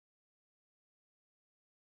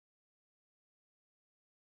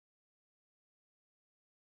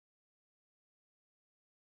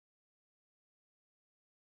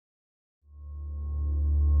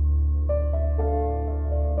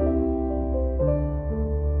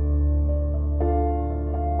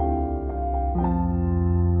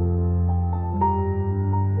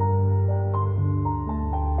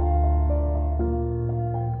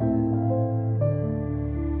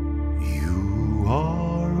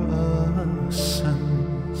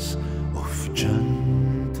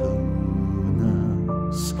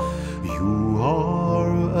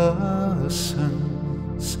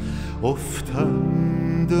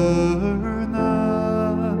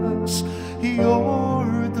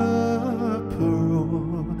you're the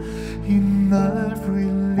pearl in every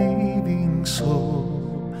living soul.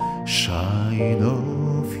 Shine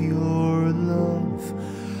of your love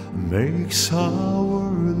makes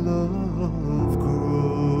our love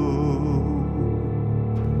grow.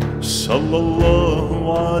 Sallallahu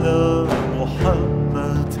ala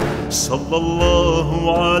Muhammad, sallallahu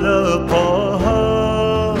ala Taha,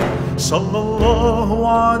 sallallahu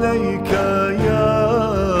alayka ya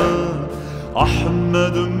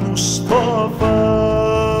Ahmed Mustafa.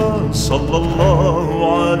 Sallallahu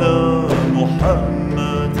ala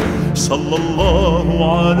Muhammad, sallallahu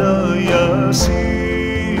ala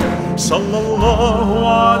Yasin, sallallahu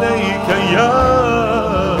alayka ya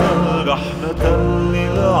rahmatan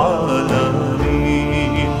lil alamin.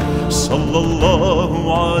 Sallallahu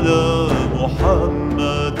ala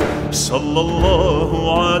Muhammad, sallallahu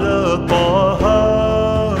ala Taha,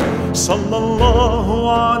 sallallahu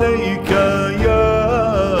alayka ya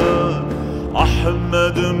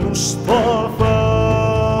Ahmed Mustafa.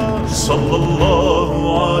 Sallallahu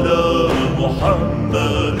ala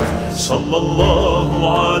Muhammad, sallallahu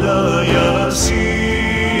ala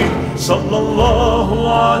Yasin, sallallahu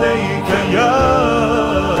alayka ya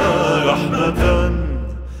rahmatan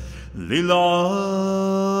lil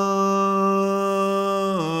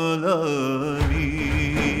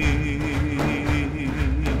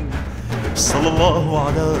sallallahu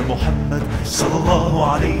ala Muhammad, sallallahu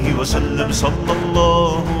alayhi wa sallam,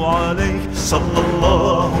 sallallahu alayhi,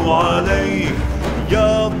 sallallahu alayhi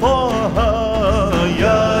ya Taha,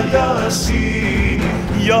 ya Yasin,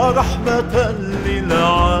 ya rahmatan lil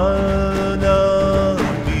alamin.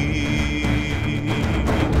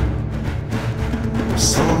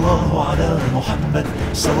 Sallallahu ala Muhammad,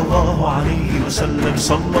 sallallahu alayhi wa sallam,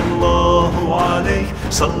 sallallahu alayhi,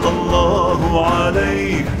 sallallahu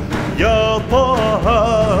alayhi ya Taha,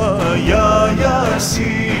 ya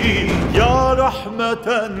Yasin, ya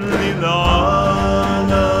rahmatan lil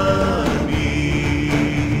alamin.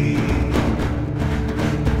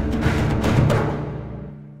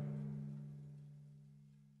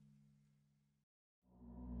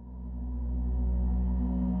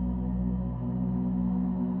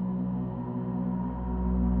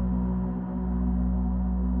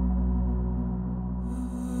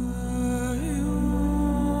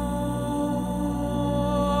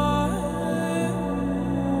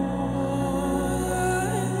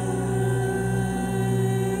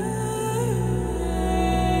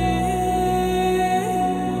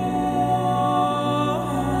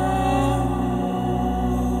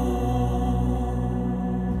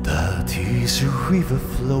 Is a river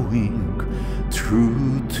flowing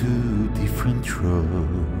through two different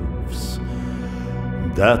troves.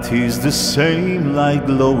 That is the same light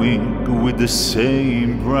glowing with the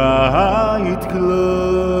same bright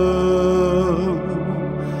glow.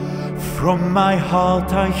 From my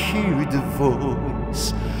heart I hear the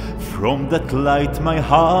voice, from that light my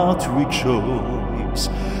heart rejoices.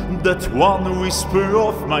 That one whisper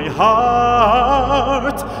of my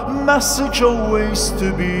heart, message always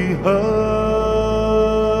to be heard.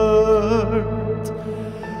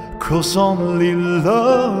 'Cause only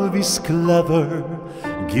love is clever,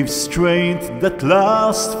 gives strength that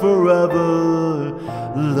lasts forever.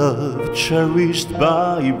 Love cherished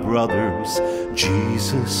by brothers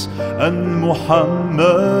Jesus and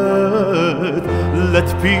Muhammad. Let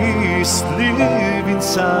peace live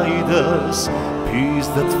inside us, peace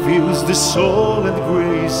that fills the soul and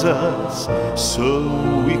grazes us, so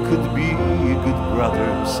we could be good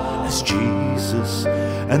brothers as Jesus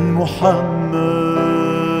and Muhammad.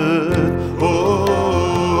 Oh,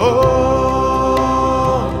 oh,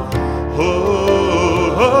 oh, oh,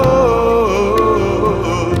 oh,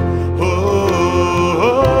 oh, oh,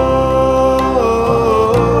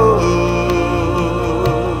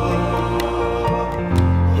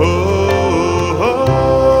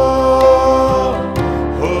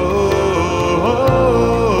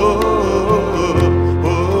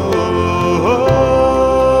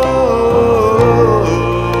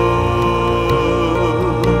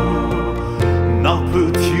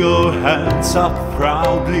 hands up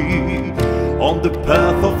proudly, on the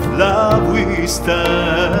path of love we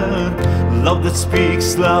stand. Love that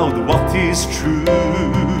speaks loud what is true.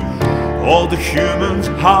 All the human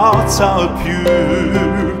hearts are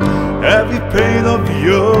pure. Every pain of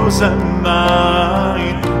yours and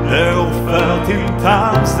mine, they're all felt in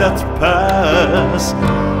times that pass.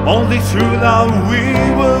 Only through love we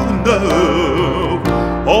will know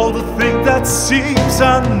all the things that seems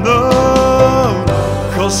unknown.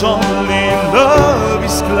 'Cause only love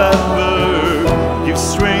is clever, gives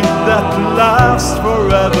strength that lasts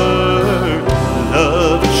forever.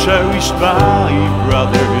 Love cherished by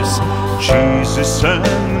brothers Jesus and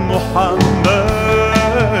Muhammad.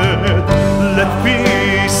 Let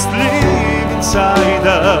peace live inside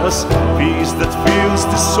us, peace that fills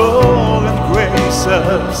the soul and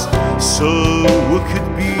graces, so we could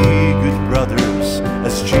be good brothers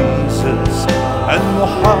as Jesus and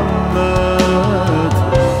Muhammad.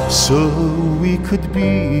 So we could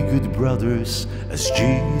be good brothers as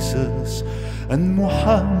Jesus and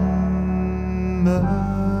Muhammad.